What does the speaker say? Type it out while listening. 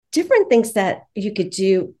different things that you could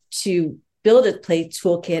do to build a play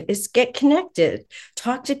toolkit is get connected,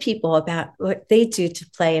 talk to people about what they do to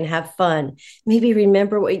play and have fun. Maybe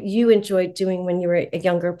remember what you enjoyed doing when you were a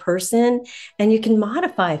younger person, and you can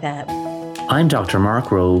modify that. I'm Dr.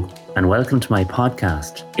 Mark Rowe, and welcome to my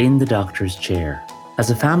podcast, In the Doctor's Chair. As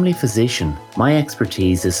a family physician, my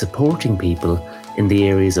expertise is supporting people in the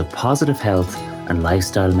areas of positive health and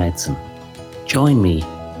lifestyle medicine. Join me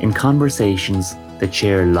in conversations that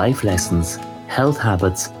share life lessons, health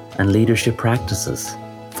habits, and leadership practices,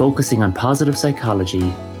 focusing on positive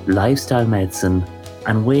psychology, lifestyle medicine,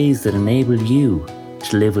 and ways that enable you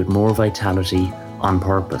to live with more vitality on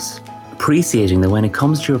purpose. Appreciating that when it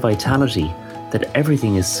comes to your vitality, that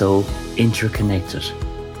everything is so interconnected.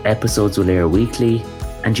 Episodes will air weekly,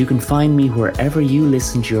 and you can find me wherever you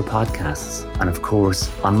listen to your podcasts, and of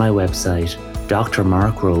course on my website,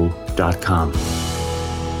 drmarkrowe.com.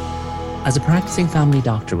 As a practicing family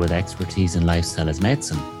doctor with expertise in lifestyle as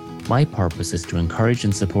medicine, my purpose is to encourage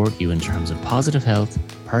and support you in terms of positive health,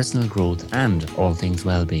 personal growth, and all things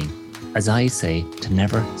well-being. As I say, to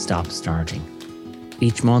never stop starting.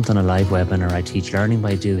 Each month on a live webinar, I teach learning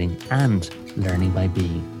by doing and learning by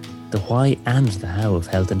being, the why and the how of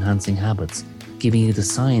health-enhancing habits, giving you the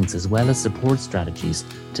science as well as support strategies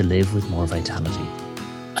to live with more vitality.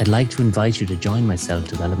 I'd like to invite you to join my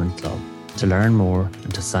Self-Development Club. To learn more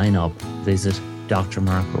and to sign up, visit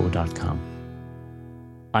drmarkrowe.com.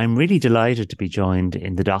 I'm really delighted to be joined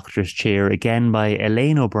in the doctor's chair again by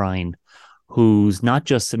Elaine O'Brien, who's not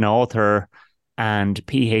just an author and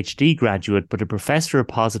PhD graduate, but a professor of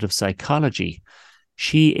positive psychology.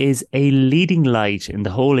 She is a leading light in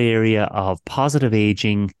the whole area of positive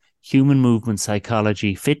aging, human movement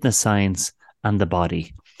psychology, fitness science, and the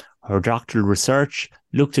body. Her doctoral research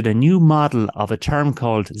looked at a new model of a term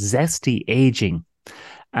called Zesty aging.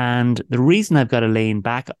 And the reason I've got Elaine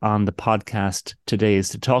back on the podcast today is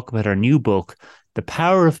to talk about her new book, The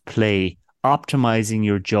Power of Play, Optimizing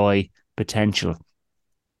Your Joy Potential.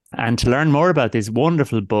 And to learn more about this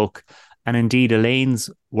wonderful book, and indeed Elaine's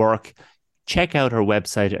work, check out her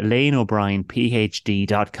website,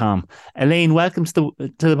 ElaineO'BrienPhD.com. Elaine, welcome to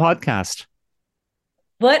the podcast.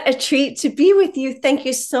 What a treat to be with you. Thank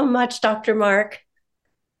you so much, Dr. Mark.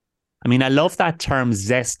 I mean, I love that term,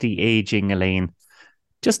 zesty aging, Elaine.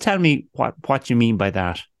 Just tell me what you mean by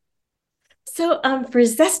that. So for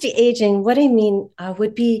zesty aging, what I mean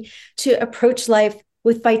would be to approach life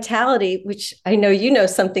with vitality, which I know you know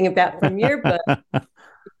something about from your book.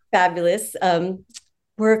 Fabulous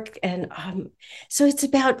work. And so it's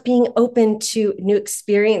about being open to new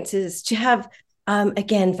experiences, to have,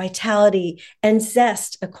 again, vitality and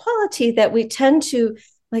zest, a quality that we tend to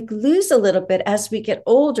lose a little bit as we get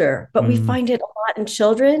older, but we find it a lot in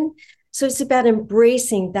children. So it's about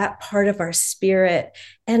embracing that part of our spirit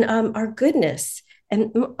and our goodness.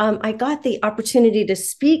 And I got the opportunity to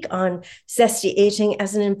speak on zesty aging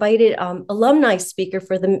as an invited alumni speaker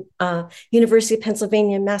for the University of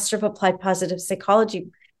Pennsylvania Master of Applied Positive Psychology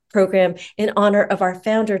program in honor of our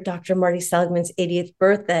founder, Dr. Marty Seligman's 80th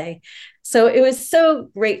birthday. So it was so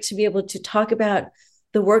great to be able to talk about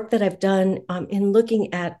the work that I've done in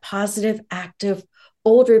looking at positive, active,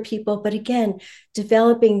 older people, but again,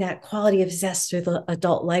 developing that quality of zest through the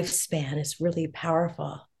adult lifespan is really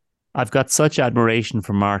powerful. I've got such admiration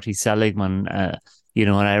for Marty Seligman, and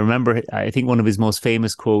I remember, I think one of his most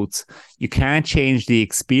famous quotes, you can't change the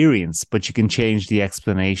experience, but you can change the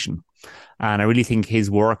explanation. And I really think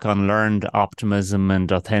his work on learned optimism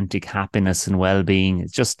and authentic happiness and well-being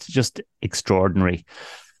is just extraordinary.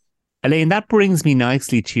 Elaine, that brings me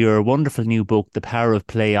nicely to your wonderful new book, The Power of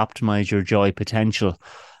Play, Optimize Your Joy Potential.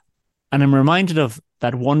 And I'm reminded of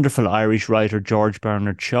that wonderful Irish writer, George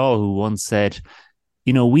Bernard Shaw, who once said,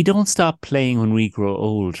 we don't stop playing when we grow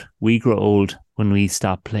old. We grow old when we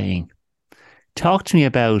stop playing. Talk to me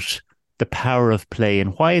about the power of play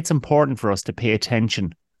and why it's important for us to pay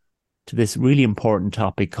attention to this really important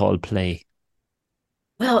topic called play.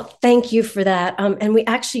 Well, thank you for that. And we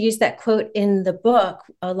actually use that quote in the book,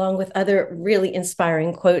 along with other really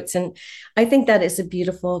inspiring quotes. And I think that is a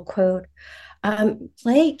beautiful quote.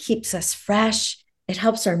 Play keeps us fresh. It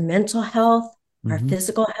helps our mental health, our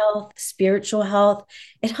physical health, spiritual health.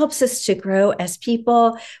 It helps us to grow as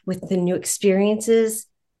people with the new experiences.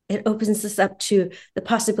 It opens us up to the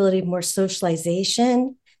possibility of more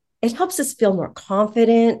socialization. It helps us feel more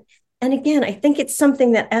confident. And again, I think it's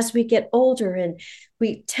something that as we get older and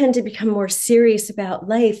we tend to become more serious about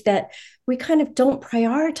life, that we kind of don't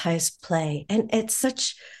prioritize play. And it's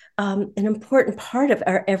such an important part of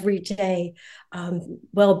our everyday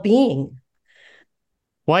well-being.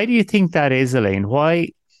 Why do you think that is, Elaine? Why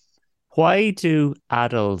Why do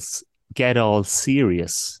adults get all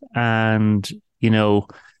serious and, you know,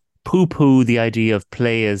 poo-poo the idea of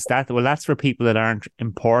play as that? Well, that's for people that aren't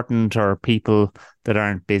important or people that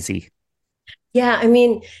aren't busy. Yeah, I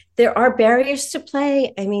mean, there are barriers to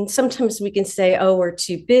play. I mean, sometimes we can say, oh, we're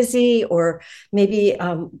too busy, or maybe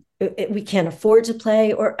we can't afford to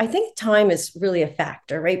play, or I think time is really a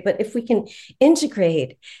factor, right? But if we can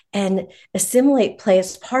integrate and assimilate play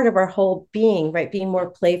as part of our whole being, right? Being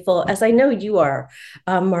more playful, as I know you are,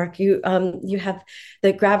 Mark, you have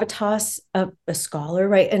the gravitas of a scholar,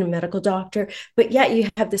 right? And a medical doctor, but yet you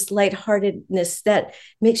have this lightheartedness that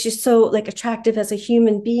makes you so like attractive as a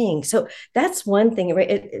human being. So that's one thing,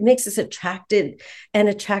 right? It makes us attracted and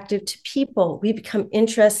attractive to people. We become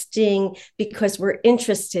interesting because we're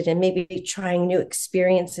interested in maybe trying new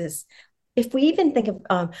experiences. If we even think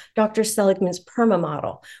of Dr. Seligman's PERMA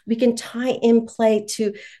model, we can tie in play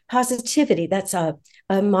to positivity. That's a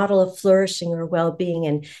model of flourishing or well-being.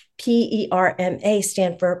 And PERMA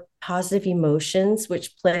stand for positive emotions,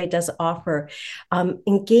 which play does offer.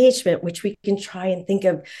 Engagement, which we can try and think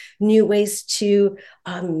of new ways to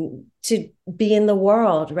be in the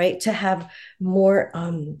world, right? To have more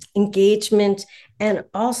engagement, and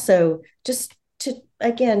also just to,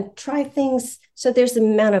 again, try things. So there's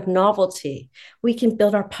an amount of novelty. We can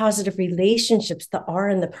build our positive relationships, the R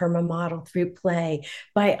in the PERMA model, through play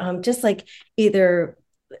by just like either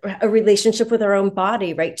a relationship with our own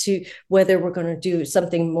body, right? To whether we're going to do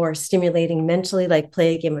something more stimulating mentally, like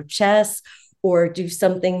play a game of chess, or do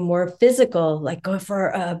something more physical, like go for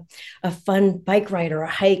a fun bike ride or a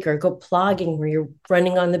hike, or go plogging where you're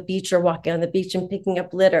running on the beach or walking on the beach and picking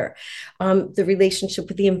up litter. The relationship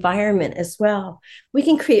with the environment as well. We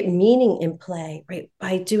can create meaning in play, right?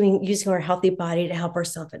 By using our healthy body to help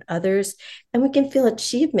ourselves and others. And we can feel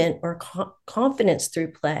achievement or confidence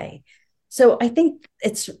through play. So I think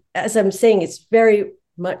it's, as I'm saying, it's very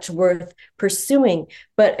much worth pursuing.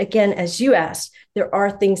 But again, as you asked, there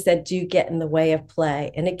are things that do get in the way of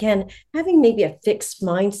play. And again, having maybe a fixed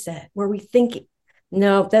mindset where we think,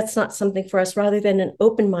 no, that's not something for us, rather than an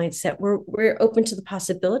open mindset where we're open to the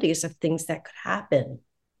possibilities of things that could happen.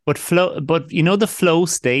 But the flow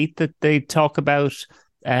state that they talk about,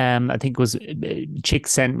 I think it was Chick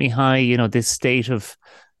Sent Me High, this state of,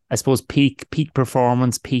 I suppose, peak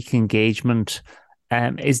performance, peak engagement.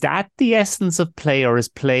 Is that the essence of play, or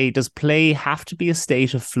does play have to be a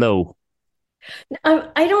state of flow?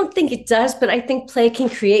 I don't think it does, but I think play can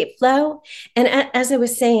create flow. And as I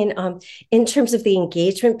was saying, in terms of the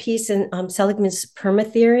engagement piece and Seligman's PERMA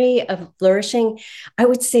theory of flourishing, I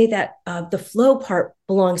would say that the flow part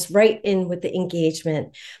belongs right in with the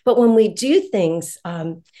engagement. But when we do things,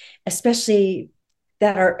 especially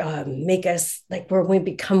that are make us like where we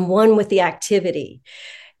become one with the activity,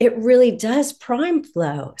 it really does prime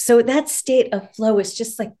flow. So that state of flow is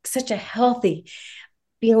just like such a healthy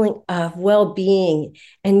feeling of well-being,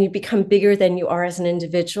 and you become bigger than you are as an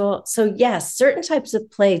individual. So yes, certain types of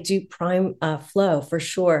play do prime flow for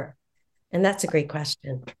sure. And that's a great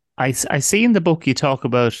question. I see in the book you talk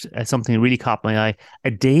about something that really caught my eye, a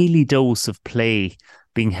daily dose of play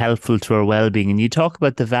being helpful to our well-being. And you talk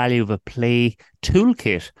about the value of a play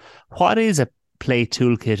toolkit. What is a play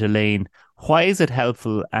toolkit, Elaine? Why is it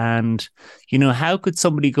helpful? And, how could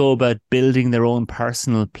somebody go about building their own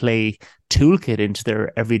personal play toolkit into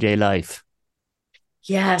their everyday life?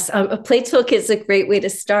 Yes, a play toolkit is a great way to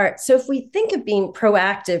start. So if we think of being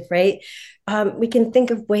proactive, right, we can think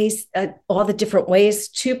of ways, all the different ways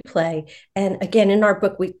to play. And again, in our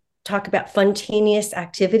book, we talk about spontaneous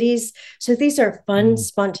activities. So these are fun,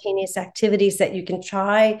 spontaneous activities that you can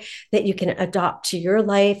try, that you can adopt to your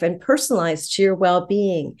life and personalize to your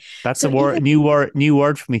well-being. That's So a word, new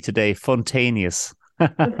word for me today, spontaneous.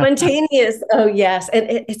 spontaneous. Oh, yes.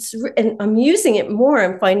 And and I'm using it more.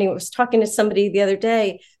 I'm finding, I was talking to somebody the other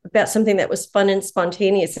day about something that was fun and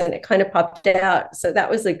spontaneous, and it kind of popped out. So that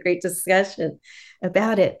was a great discussion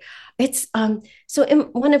about it. It's so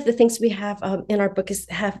one of the things we have in our book is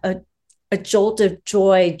have a jolt of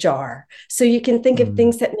joy jar. So you can think of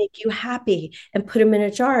things that make you happy and put them in a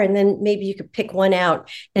jar. And then maybe you could pick one out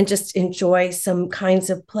and just enjoy some kinds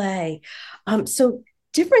of play. So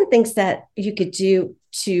different things that you could do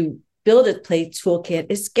to build a play toolkit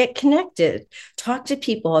is get connected, talk to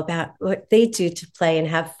people about what they do to play and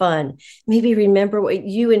have fun. Maybe remember what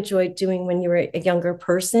you enjoyed doing when you were a younger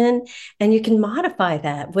person, and you can modify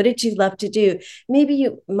that. What did you love to do? Maybe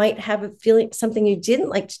you might have a feeling something you didn't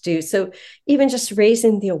like to do. So even just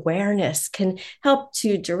raising the awareness can help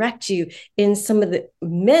to direct you in some of the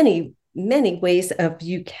many, many ways of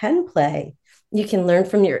you can play. You can learn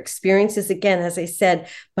from your experiences, again, as I said,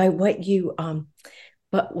 by what you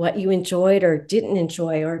but what you enjoyed or didn't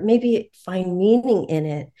enjoy, or maybe find meaning in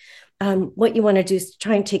it. What you want to do is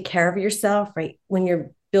try and take care of yourself, right? When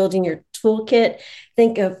you're building your toolkit,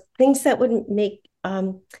 think of things that would make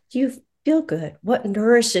you feel good, what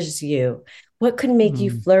nourishes you, what could make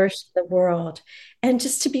you Mm. flourish in the world. And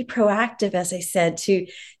just to be proactive, as I said, to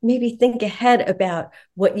maybe think ahead about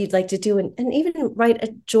what you'd like to do, and even write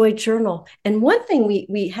a joy journal. And one thing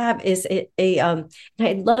we have is and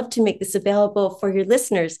I'd love to make this available for your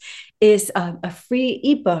listeners, is a free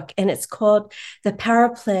ebook, and it's called the Power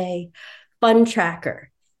Play Fun Tracker.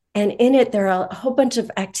 And in it, there are a whole bunch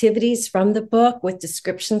of activities from the book with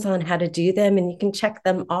descriptions on how to do them, and you can check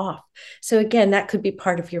them off. So again, that could be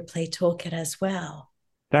part of your play toolkit as well.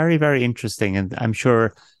 Very, very interesting. And I'm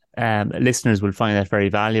sure listeners will find that very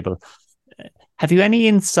valuable. Have you any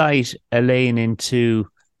insight, Elaine, into,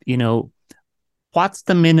 you know, what's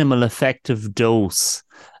the minimal effective dose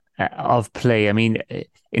of play? I mean,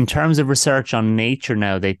 in terms of research on nature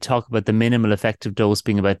now, they talk about the minimal effective dose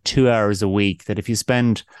being about 2 hours a week, that if you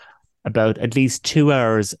spend about at least 2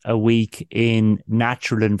 hours a week in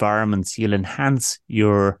natural environments, you'll enhance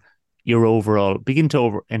your overall, begin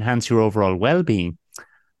to enhance your overall well-being.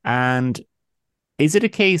 And is it a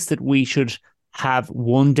case that we should have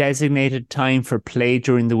one designated time for play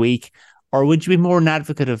during the week? Or would you be more an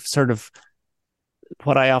advocate of sort of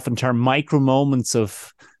what I often term micro moments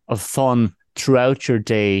of fun throughout your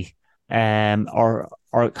day, or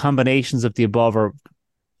combinations of the above? Or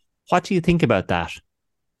what do you think about that?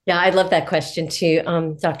 Yeah, I love that question too,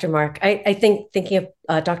 Dr. Mark. I think thinking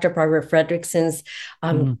of Dr. Barbara Fredrickson's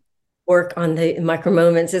Mm, work on the micro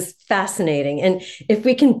moments is fascinating. And if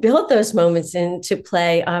we can build those moments into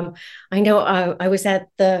play, I know I was at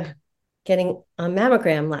the getting a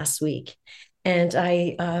mammogram last week, and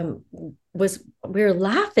I we were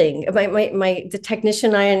laughing. The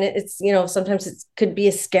technician and I, and it's, sometimes it could be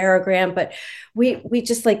a scarogram, but we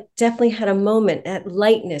just like definitely had a moment at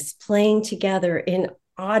lightness, playing together in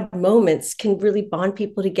odd moments can really bond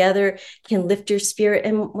people together, can lift your spirit.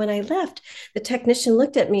 And when I left, the technician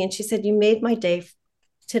looked at me and she said, "You made my day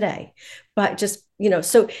today." But just,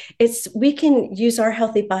 so we can use our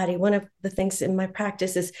healthy body. One of the things in my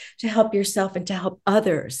practice is to help yourself and to help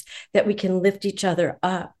others, that we can lift each other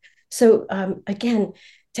up. So again,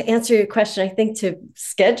 to answer your question, I think to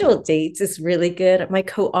schedule dates is really good. My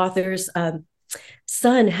co-author's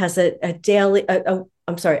son has a daily, a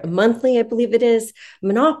monthly, I believe it is,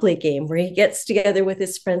 Monopoly game where he gets together with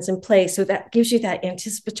his friends and play. So that gives you that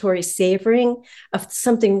anticipatory savoring of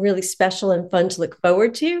something really special and fun to look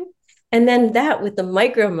forward to. And then that with the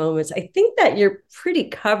micro moments, I think that you're pretty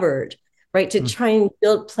covered, right? To mm. try and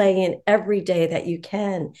build play in every day that you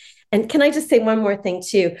can. And can I just say one more thing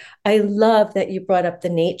too? I love that you brought up the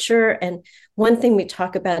nature. And one thing we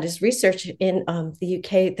talk about is research in the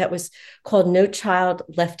UK that was called No Child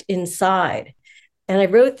Left Inside. And I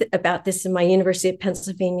wrote about this in my University of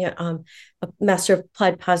Pennsylvania a Master of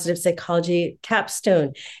Applied Positive Psychology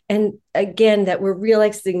capstone. And again, that we're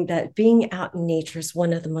realizing that being out in nature is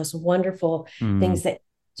one of the most wonderful Mm. things that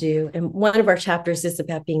you do. And one of our chapters is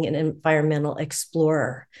about being an environmental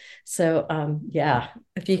explorer. So yeah,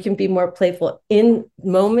 if you can be more playful in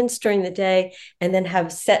moments during the day and then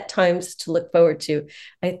have set times to look forward to,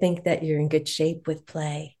 I think that you're in good shape with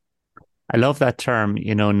play. I love that term,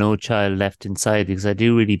 no child left inside, because I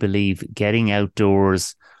do really believe getting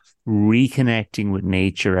outdoors, reconnecting with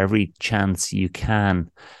nature every chance you can,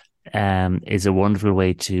 is a wonderful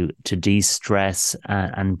way to de-stress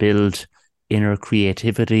and build inner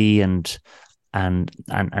creativity and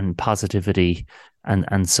positivity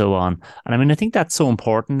and so on. And I mean, I think that's so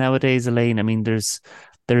important nowadays, Elaine. I mean, there's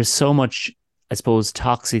so much, I suppose,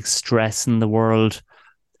 toxic stress in the world.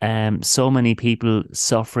 So many people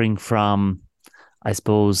suffering from, I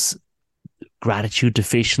suppose, gratitude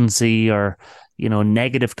deficiency, or,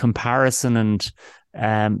 negative comparison. And,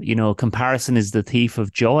 comparison is the thief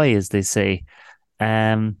of joy, as they say.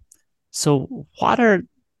 So what are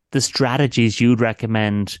the strategies you'd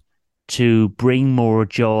recommend to bring more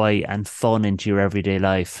joy and fun into your everyday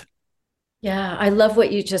life? Yeah, I love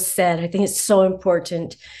what you just said. I think it's so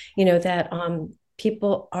important, that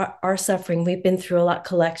people are suffering. We've been through a lot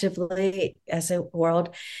collectively as a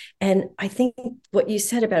world. And I think what you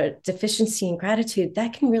said about deficiency and gratitude,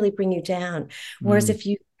 that can really bring you down. Whereas Mm, if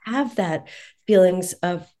you have that feelings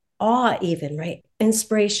of awe, even, right?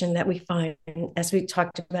 Inspiration that we find, as we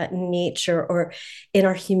talked about in nature or in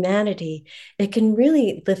our humanity, it can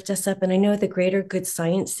really lift us up. And I know the Greater Good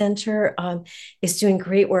Science Center is doing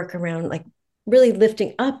great work around like really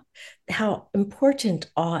lifting up how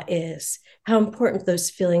important awe is, how important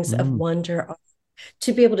those feelings of mm, wonder are.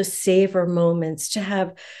 to be able to savor moments, to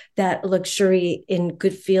have that luxury in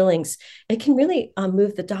good feelings. It can really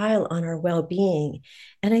move the dial on our well-being.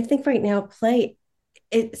 And I think right now, play,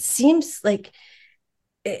 it seems like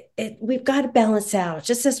we've got to balance out,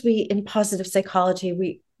 just as we in positive psychology,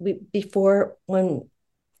 we before, when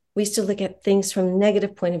we used to look at things from a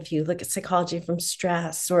negative point of view, look at psychology from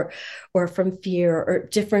stress or from fear or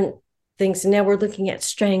different things. And now we're looking at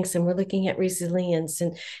strengths, and we're looking at resilience,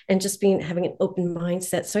 and just having an open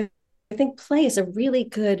mindset. So I think play is a really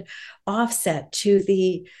good offset to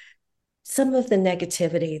the some of the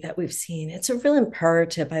negativity that we've seen. It's a real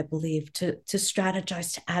imperative, I believe, to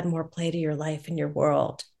strategize to add more play to your life and your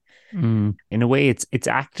world. In a way, it's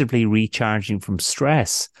actively recharging from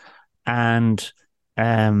stress. And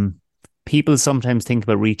um, people sometimes think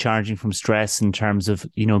about recharging from stress in terms of,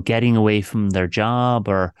 getting away from their job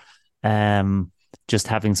or um, just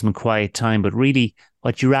having some quiet time. But really,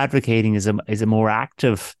 what you're advocating is a more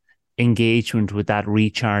active engagement with that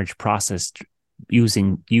recharge process,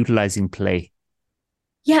 utilizing play.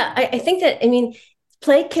 Yeah, I think that, I mean,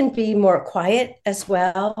 play can be more quiet as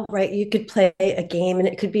well, right? You could play a game and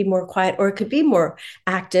it could be more quiet, or it could be more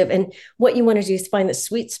active. And what you want to do is find the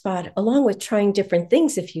sweet spot along with trying different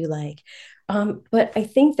things if you like. But I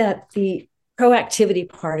think that the proactivity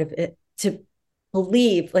part of it, to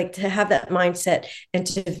believe, like to have that mindset and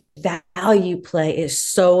to value play, is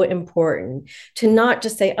so important. To not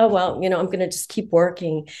just say, oh, well, I'm going to just keep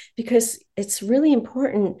working, because it's really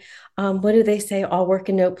important. What do they say? All work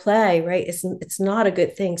and no play, right? It's not a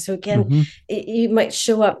good thing. So again, Mm-hmm. you might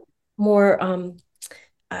show up more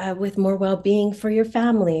with more well-being for your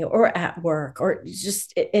family or at work or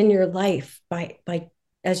just in your life by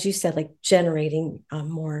as you said, like generating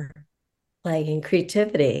more play and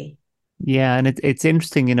creativity. Yeah, and it's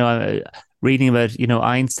interesting, reading about,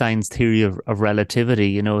 Einstein's theory of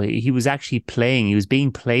relativity. He was actually playing, he was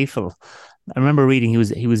being playful. I remember reading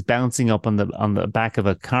he was bouncing up on the back of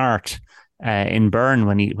a cart in Bern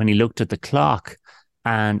when he looked at the clock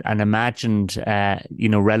and imagined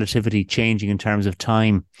relativity changing in terms of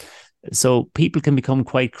time. So people can become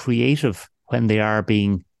quite creative when they are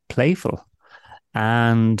being playful.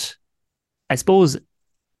 And I suppose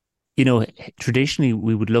traditionally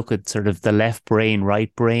we would look at sort of the left brain,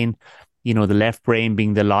 right brain, the left brain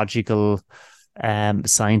being the logical,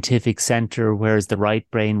 scientific center, whereas the right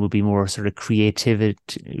brain would be more sort of creative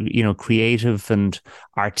and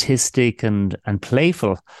artistic and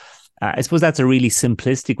playful. I suppose that's a really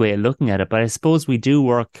simplistic way of looking at it, but I suppose we do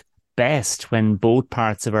work best when both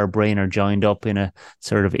parts of our brain are joined up in a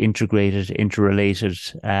sort of integrated, interrelated,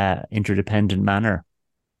 interdependent manner.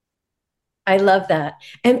 I love that.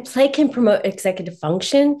 And play can promote executive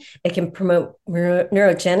function. It can promote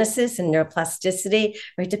neurogenesis and neuroplasticity,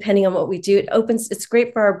 right? Depending on what we do, it's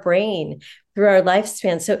great for our brain through our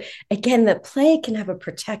lifespan. So again, that play can have a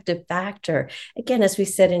protective factor. Again, as we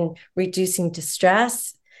said, in reducing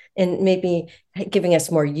distress and maybe giving us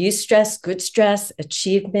more eustress, good stress,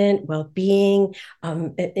 achievement, well-being.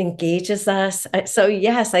 It engages us. So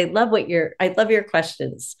yes, I love your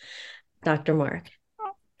questions, Dr. Mark.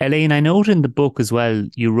 Elaine, I note in the book as well,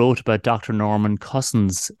 you wrote about Dr. Norman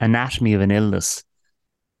Cousins' Anatomy of an Illness.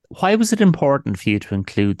 Why was it important for you to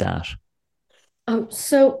include that?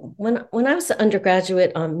 So when I was an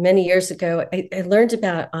undergraduate many years ago, I learned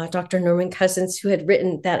about Dr. Norman Cousins, who had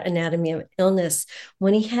written that Anatomy of Illness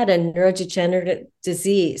when he had a neurodegenerative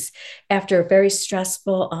disease after a very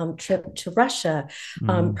stressful trip to Russia,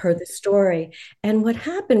 Mm. per the story. And what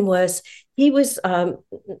happened was he was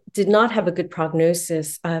did not have a good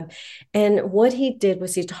prognosis. And what he did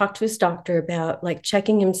was he talked to his doctor about like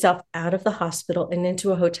checking himself out of the hospital and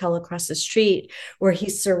into a hotel across the street, where he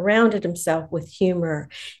surrounded himself with humor.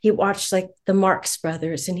 He watched like the Marx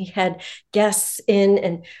Brothers, and he had guests in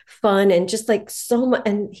and fun and just like so much.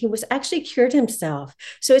 And he was actually cured himself.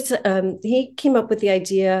 So he came up with the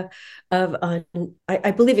idea of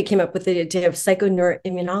I believe it came up with the idea of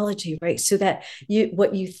psychoneuroimmunology, right? So that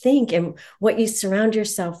what you think and what you surround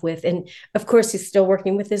yourself with. And of course, he's still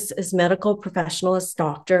working with his medical professional, his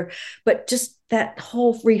doctor, but just that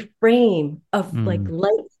whole reframe of like Mm.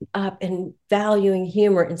 lighting up and valuing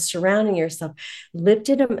humor and surrounding yourself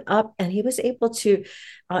lifted him up, and he was able to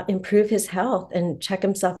improve his health and check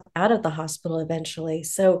himself out of the hospital eventually.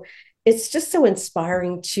 So it's just so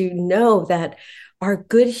inspiring to know that our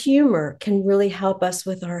good humor can really help us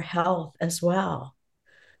with our health as well.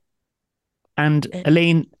 And And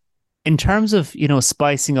Elaine, in terms of,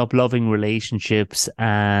 spicing up loving relationships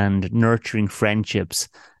and nurturing friendships,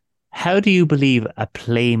 how do you believe a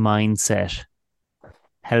play mindset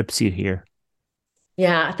helps you here?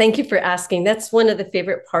 Yeah, thank you for asking. That's one of the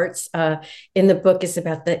favorite parts in the book is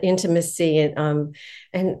about the intimacy and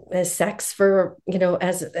sex for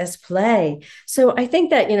as play. So I think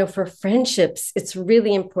that for friendships, it's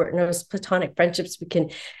really important. Those platonic friendships, we can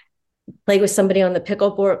play with somebody on the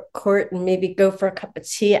pickleball court and maybe go for a cup of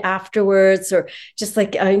tea afterwards, or just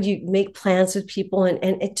like you make plans with people,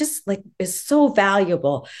 and it just like is so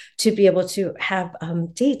valuable to be able to have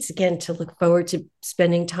dates again, to look forward to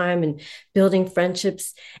spending time and building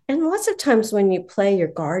friendships. And lots of times when you play, your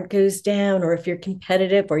guard goes down, or if you're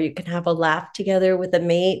competitive, or you can have a laugh together with a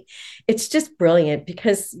mate. It's just brilliant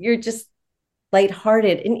because you're just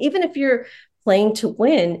lighthearted. And even if you're playing to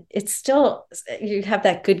win, it's still, you have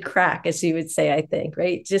that good crack, as you would say, I think,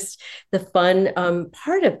 right? Just the fun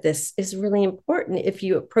part of this is really important if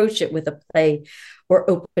you approach it with a play or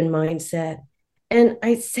open mindset. And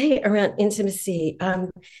I'd say around intimacy,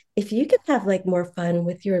 if you can have like more fun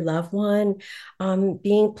with your loved one,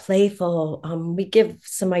 being playful, we give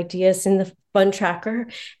some ideas in the fun tracker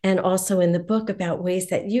and also in the book about ways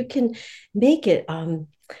that you can make it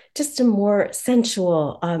just a more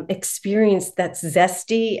sensual experience that's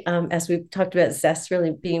zesty, as we've talked about, zest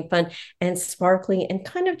really being fun and sparkly, and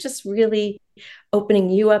kind of just really opening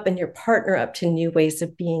you up and your partner up to new ways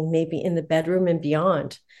of being, maybe in the bedroom and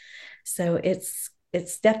beyond. So it's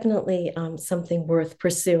definitely something worth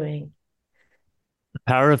pursuing.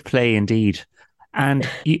 Power of play, indeed. And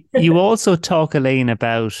you also talk, Elaine,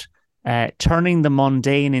 about turning the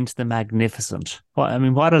mundane into the magnificent. What I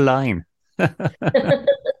mean, what a line.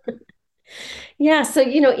 Yeah. So,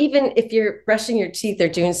 even if you're brushing your teeth or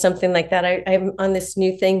doing something like that, I'm on this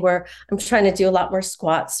new thing where I'm trying to do a lot more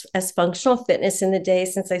squats as functional fitness in the day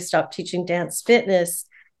since I stopped teaching dance fitness.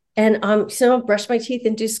 And so I'll brush my teeth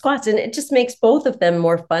and do squats, and it just makes both of them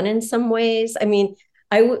more fun in some ways. I mean,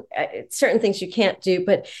 certain things you can't do,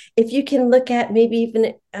 but if you can look at maybe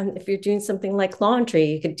even if you're doing something like laundry,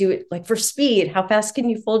 you could do it like for speed. How fast can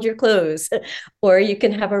you fold your clothes? Or you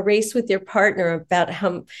can have a race with your partner about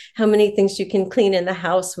how many things you can clean in the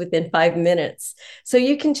house within 5 minutes. So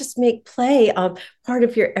you can just make play part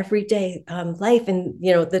of your everyday life, and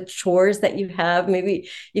the chores that you have. Maybe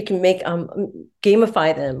you can make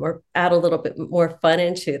gamify them or add a little bit more fun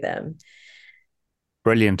into them.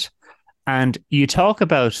 Brilliant. And you talk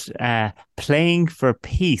about playing for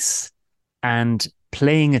peace and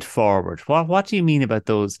playing it forward. What do you mean about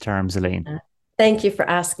those terms, Elaine? Thank you for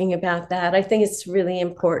asking about that. I think it's really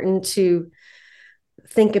important to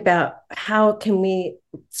think about how can we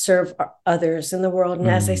serve others in the world. And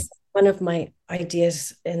as I Mm, said, one of my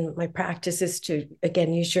ideas in my practice is to,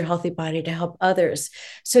 again, use your healthy body to help others.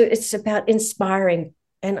 So it's about inspiring.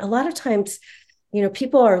 And a lot of times,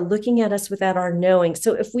 people are looking at us without our knowing.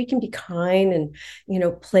 So if we can be kind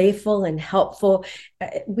and, playful and helpful,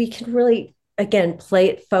 we can really, again, play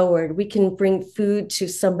it forward. We can bring food to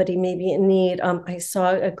somebody maybe in need. I saw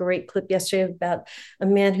a great clip yesterday about a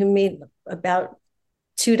man who made about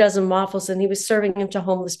 2 dozen waffles, and he was serving them to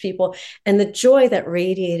homeless people. And the joy that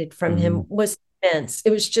radiated from mm. him was immense. It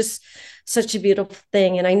was just such a beautiful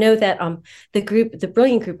thing. And I know that the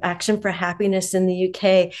brilliant group Action for Happiness in the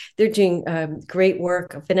UK, they're doing great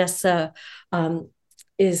work. Vanessa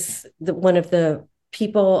is one of the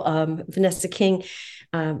people, Vanessa King,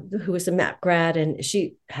 who is a MAP grad, and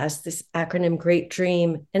she has this acronym, Great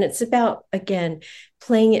Dream. And it's about, again,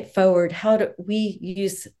 playing it forward. How do we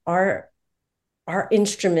use our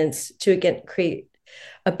instruments to, again, create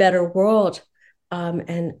a better world,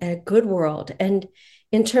 and a good world. And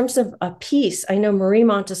in terms of a peace, I know Marie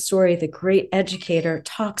Montessori, the great educator,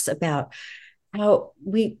 talks about how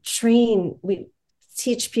we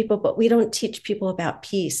teach people, but we don't teach people about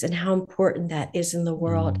peace and how important that is in the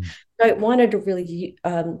world. Mm. So I wanted to really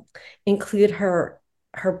include her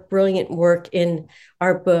brilliant work in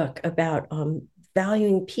our book about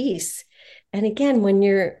valuing peace. And again, when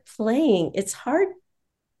you're playing, it's hard.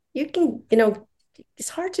 You can, it's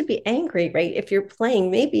hard to be angry, right? If you're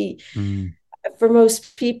playing, maybe Mm. for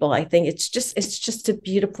most people, I think it's just a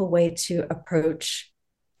beautiful way to approach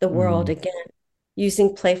the world, Mm. again,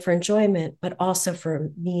 using play for enjoyment, but also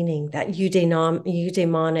for meaning, that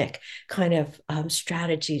eudaimonic kind of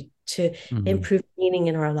strategy to Mm. improve meaning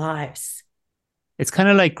in our lives. It's kind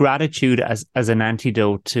of like gratitude as an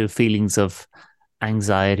antidote to feelings of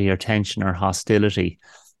anxiety or tension or hostility.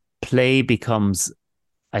 Play becomes,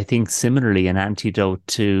 I think, similarly an antidote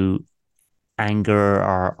to anger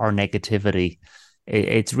or negativity.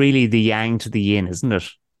 It's really the yang to the yin, isn't it?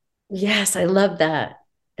 Yes, I love that.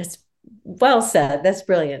 It's well said. That's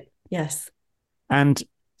brilliant. Yes. And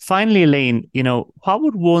finally, Elaine, what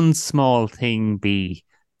would one small thing be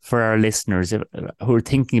for our listeners who are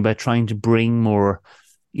thinking about trying to bring more,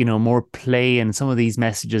 more play and some of these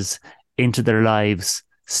messages into their lives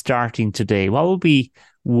starting today? What would be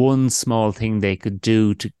one small thing they could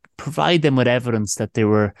do to provide them with evidence that they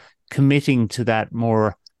were committing to that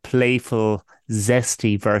more playful,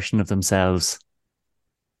 zesty version of themselves?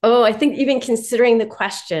 Oh, I think even considering the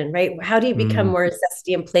question, right? How do you become more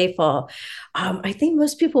zesty and playful? I think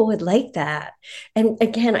most people would like that. And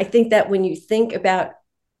again, I think that when you think about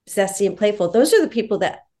zesty and playful, those are the people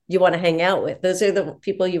that you want to hang out with. Those are the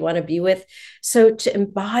people you want to be with. So to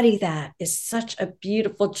embody that is such a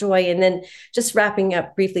beautiful joy. And then just wrapping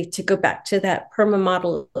up briefly to go back to that PERMA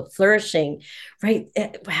model of flourishing, right?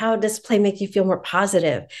 How does play make you feel more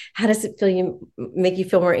positive? How does it make you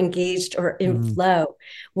feel more engaged or in flow?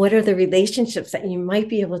 What are the relationships that you might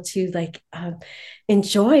be able to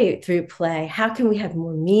enjoy through play? How can we have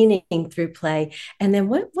more meaning through play? And then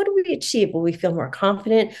what do we achieve? Will we feel more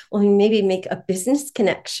confident? Will we maybe make a business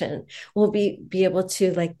connection? We'll be able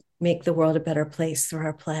to make the world a better place through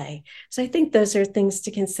our play. So I think those are things to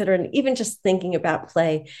consider. And even just thinking about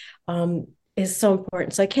play is so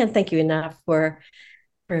important. So I can't thank you enough for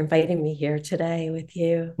inviting me here today with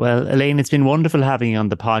you. Well, Elaine, it's been wonderful having you on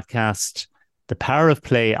the podcast. The Power of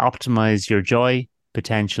Play, Optimize Your Joy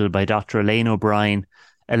Potential by Dr. Elaine O'Brien.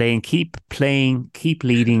 Elaine, keep playing, keep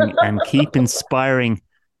leading, and keep inspiring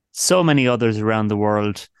so many others around the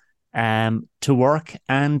world to work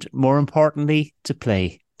and, more importantly, to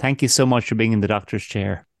play. Thank you so much for being in the doctor's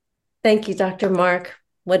chair. Thank you, Dr. Mark.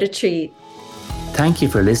 What a treat. Thank you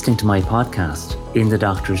for listening to my podcast, In the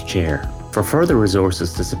Doctor's Chair. For further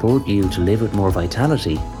resources to support you to live with more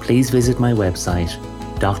vitality, please visit my website,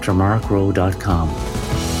 drmarkrowe.com.